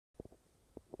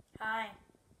Hi,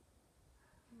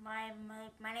 my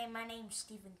name's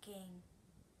Stephen King.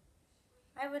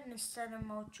 I witnessed certain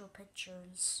motion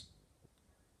pictures,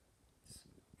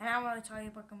 and I want to tell you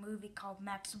about a movie called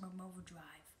Maximum Overdrive.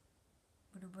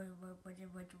 Which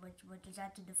is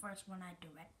actually the first one I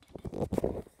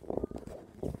directed.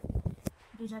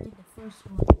 It is actually the first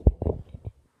one I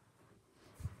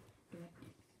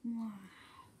directed. Wow.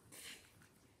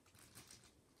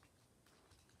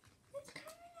 It's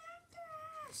coming after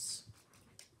us.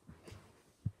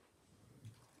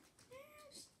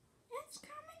 It's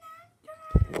coming after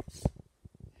us.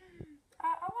 A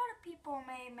lot of people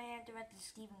may have directed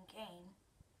Stephen King.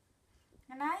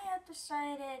 And I have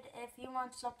decided if you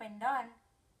want something done,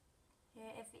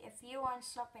 if you want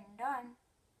something done,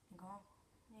 go.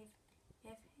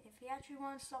 If you actually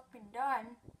want something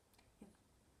done,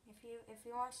 if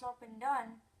you want something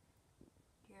done,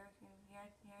 you're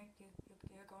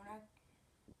gonna.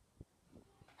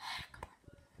 Come on.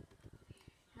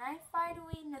 And I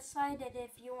finally decided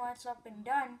if you want something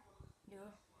done, if you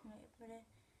want something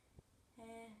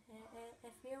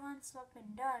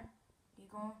done,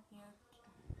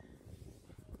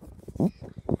 And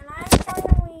I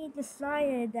finally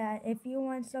decided that if you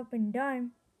want something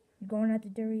done, you're going to have to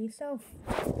do it yourself.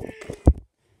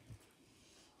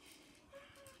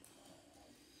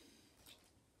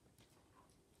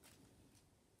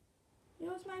 It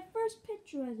was my first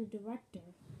picture as a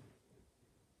director.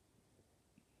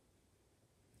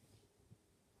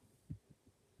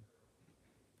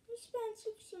 I spent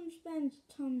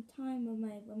some time with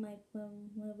my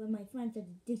friends at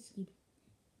the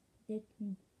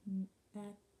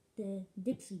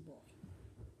Dixie Boy.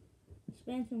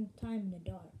 Spend some time in the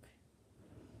dark.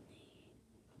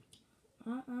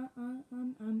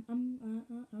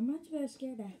 I'm not very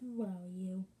scared the hell out of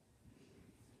you.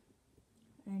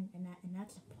 And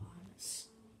that's a promise.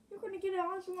 You're gonna get in a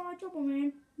lot of trouble,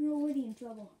 man. You're already in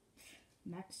trouble.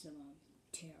 Maximum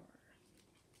terror.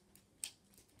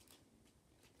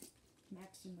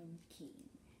 Maximum King.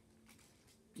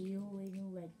 Deal with Your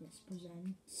Redness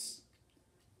presents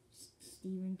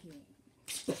Stephen King.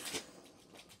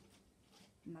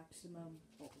 Maximum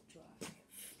Overdrive.